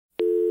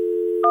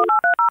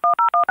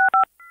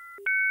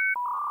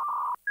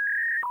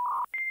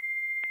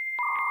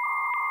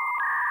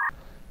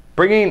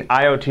Bringing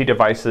IoT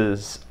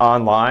devices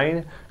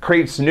online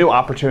creates new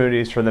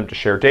opportunities for them to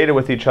share data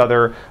with each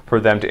other, for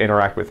them to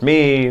interact with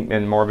me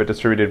in more of a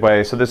distributed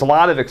way. So there's a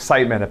lot of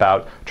excitement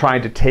about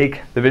trying to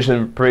take the vision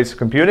of pervasive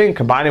computing,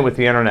 combine it with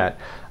the internet,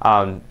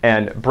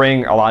 and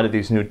bring a lot of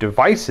these new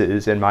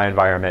devices in my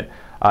environment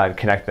and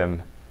connect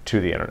them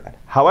to the internet.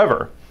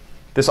 However,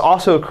 this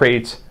also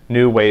creates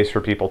new ways for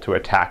people to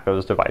attack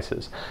those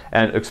devices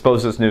and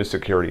exposes new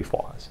security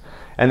flaws.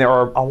 And there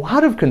are a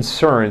lot of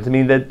concerns. I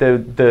mean,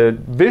 the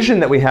vision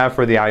that we have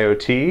for the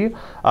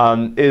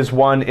IoT is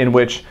one in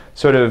which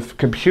sort of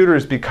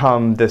computers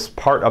become this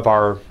part of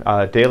our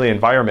daily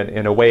environment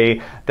in a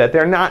way that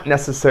they're not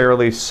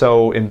necessarily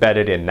so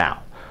embedded in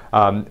now.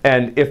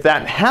 And if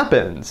that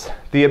happens,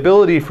 the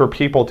ability for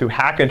people to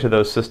hack into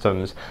those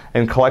systems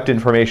and collect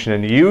information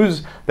and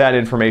use that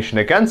information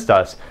against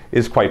us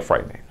is quite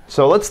frightening.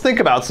 So let's think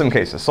about some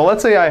cases. So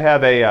let's say I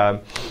have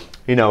an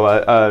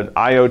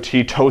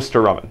IoT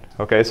toaster oven.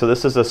 Okay, so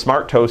this is a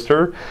smart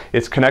toaster.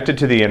 It's connected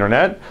to the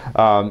internet.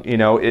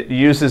 It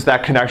uses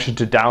that connection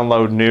to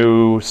download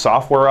new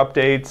software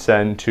updates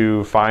and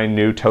to find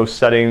new toast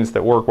settings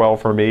that work well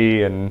for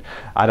me, and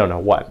I don't know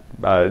what.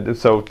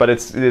 But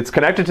it's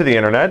connected to the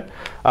internet.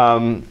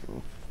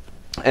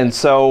 And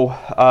so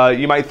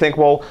you might think,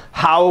 well,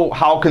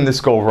 how can this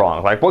go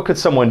wrong? Like, what could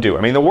someone do?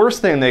 I mean, the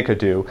worst thing they could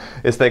do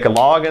is they could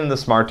log into the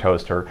smart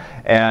toaster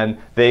and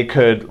they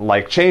could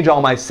like change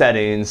all my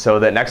settings so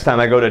that next time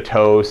I go to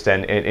toast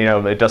and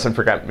it doesn't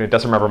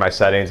remember my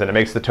settings and it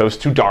makes the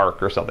toast too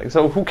dark or something.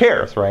 So who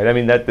cares, right? I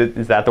mean,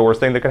 is that the worst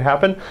thing that could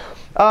happen?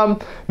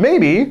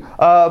 Maybe,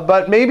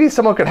 but maybe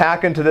someone could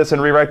hack into this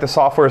and rewrite the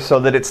software so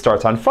that it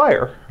starts on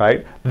fire,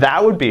 right?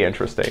 That would be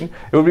interesting.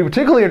 It would be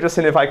particularly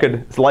interesting if I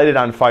could light it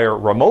on fire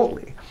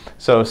remotely.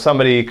 So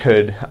somebody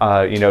could,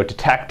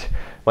 detect,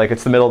 like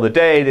it's the middle of the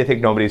day, they think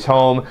nobody's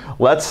home.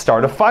 Let's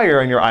start a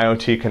fire in your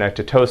IoT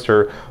connected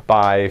toaster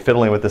by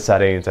fiddling with the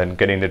settings and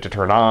getting it to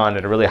turn on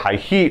at a really high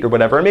heat or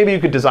whatever. And maybe you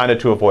could design it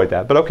to avoid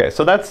that. But okay,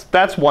 so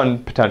that's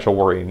one potential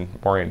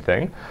worrying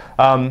thing.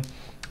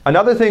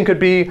 Another thing could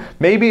be,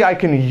 maybe I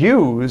can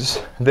use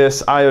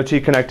this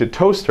IoT connected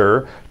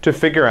toaster to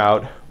figure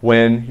out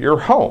when you're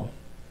home.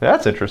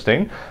 That's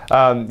interesting.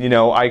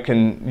 I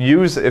can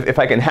use, if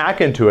I can hack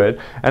into it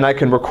and I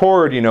can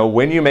record,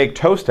 when you make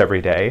toast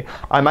every day,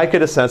 I might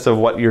get a sense of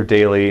what your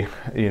daily,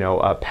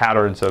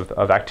 patterns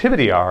of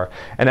activity are.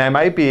 And I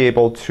might be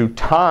able to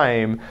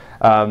time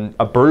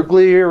a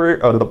burglary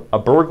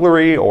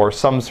or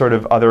some sort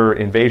of other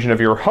invasion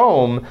of your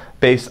home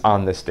based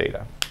on this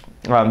data.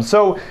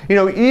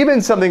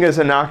 Even something as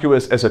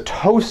innocuous as a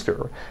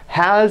toaster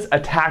has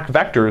attack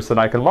vectors that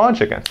I can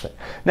launch against it.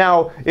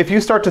 Now, if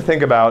you start to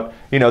think about,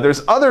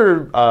 there's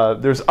other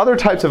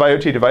types of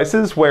IoT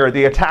devices where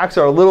the attacks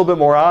are a little bit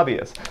more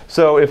obvious.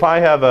 So if I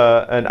have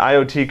an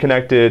IoT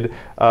connected,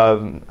 I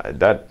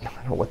don't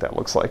know what that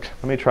looks like.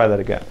 Let me try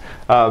that again.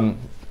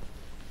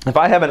 If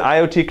I have an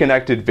IoT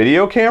connected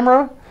video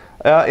camera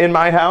in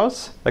my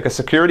house, like a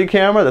security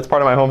camera that's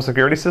part of my home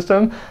security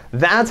system,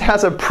 that has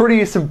some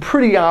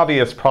pretty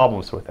obvious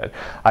problems with it.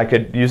 I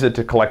could use it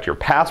to collect your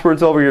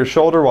passwords over your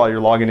shoulder while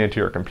you're logging into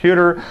your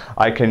computer.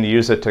 I can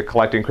use it to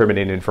collect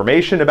incriminating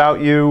information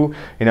about you,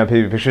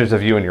 maybe pictures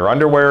of you in your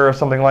underwear or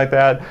something like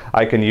that.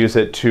 I can use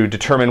it to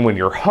determine when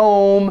you're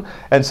home.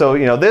 And so,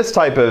 this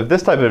type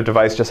of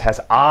device just has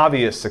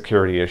obvious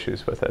security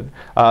issues with it.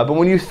 But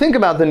when you think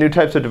about the new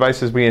types of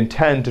devices we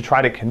intend to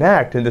try to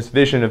connect in this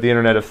vision of the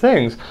Internet of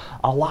Things,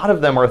 a lot of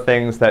them are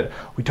things that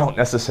we don't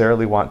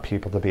necessarily want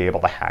people to be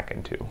able to hack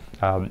into.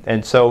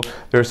 And so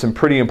there's some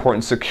pretty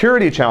important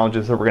security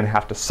challenges that we're going to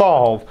have to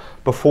solve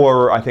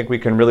before I think we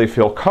can really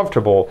feel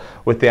comfortable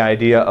with the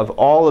idea of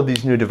all of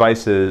these new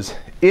devices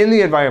in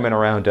the environment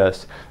around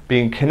us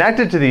being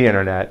connected to the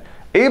internet,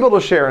 able to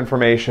share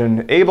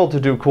information, able to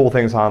do cool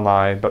things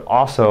online, but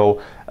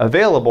also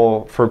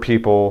available for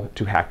people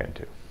to hack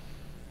into.